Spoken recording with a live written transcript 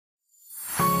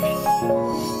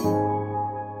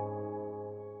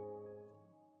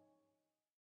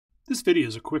This video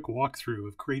is a quick walkthrough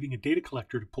of creating a data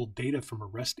collector to pull data from a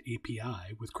REST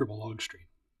API with Cribble Logstream.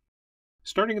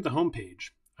 Starting at the home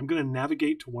page, I'm going to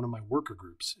navigate to one of my worker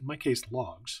groups, in my case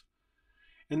logs,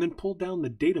 and then pull down the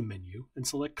data menu and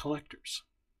select collectors.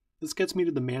 This gets me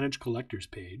to the Manage Collectors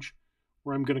page,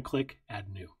 where I'm going to click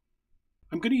Add New.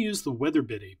 I'm going to use the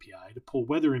WeatherBit API to pull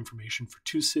weather information for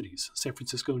two cities, San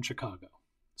Francisco and Chicago.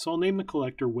 So I'll name the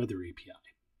collector Weather API.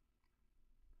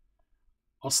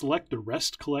 I'll select the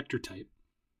REST collector type,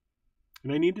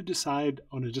 and I need to decide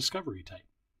on a discovery type.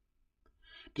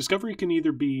 Discovery can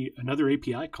either be another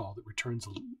API call that returns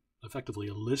effectively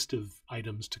a list of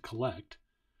items to collect,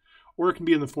 or it can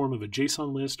be in the form of a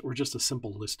JSON list or just a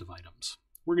simple list of items.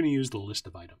 We're going to use the list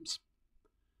of items.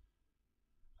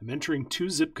 I'm entering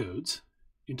 2 zip codes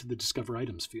into the Discover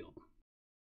Items field.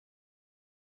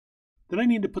 Then I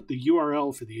need to put the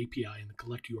URL for the API in the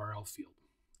Collect URL field.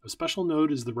 A special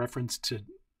note is the reference to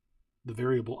the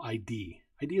variable ID.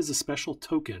 ID is a special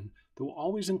token that will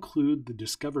always include the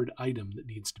discovered item that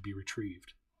needs to be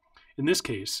retrieved. In this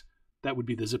case, that would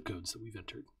be the zip codes that we've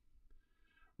entered.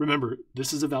 Remember,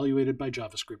 this is evaluated by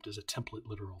JavaScript as a template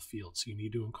literal field, so you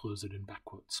need to enclose it in back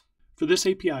quotes. For this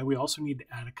API, we also need to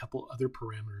add a couple other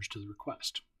parameters to the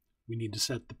request. We need to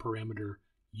set the parameter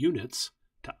units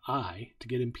to I to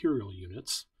get imperial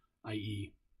units,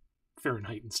 i.e.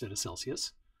 Fahrenheit instead of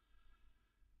Celsius.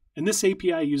 And this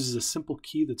API uses a simple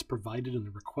key that's provided in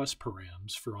the request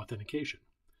params for authentication.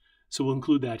 So we'll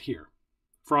include that here.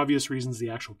 For obvious reasons, the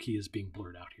actual key is being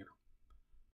blurred out here.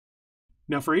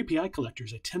 Now for API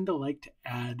collectors, I tend to like to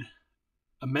add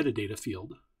a metadata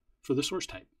field for the source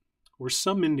type, or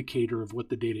some indicator of what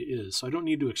the data is, so I don't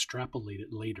need to extrapolate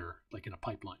it later, like in a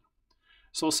pipeline.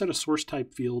 So I'll set a source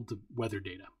type field to weather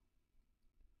data.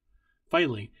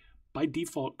 Finally, by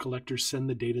default, collectors send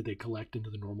the data they collect into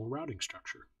the normal routing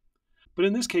structure. But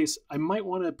in this case, I might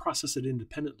want to process it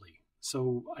independently.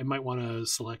 So I might want to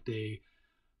select a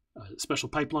special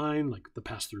pipeline, like the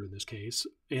pass-through in this case,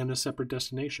 and a separate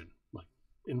destination, like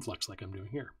Influx, like I'm doing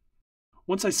here.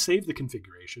 Once I save the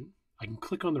configuration, I can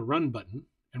click on the Run button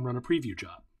and run a preview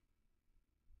job.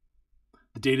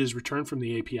 The data is returned from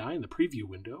the API in the preview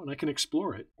window, and I can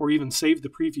explore it, or even save the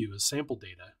preview as sample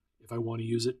data if I want to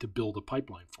use it to build a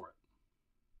pipeline for it.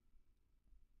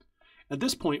 At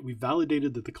this point, we've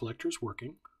validated that the collector is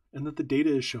working and that the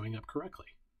data is showing up correctly.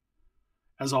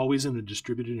 As always in a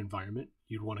distributed environment,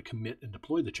 you'd want to commit and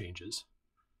deploy the changes,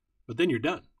 but then you're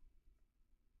done.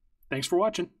 Thanks for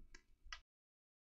watching.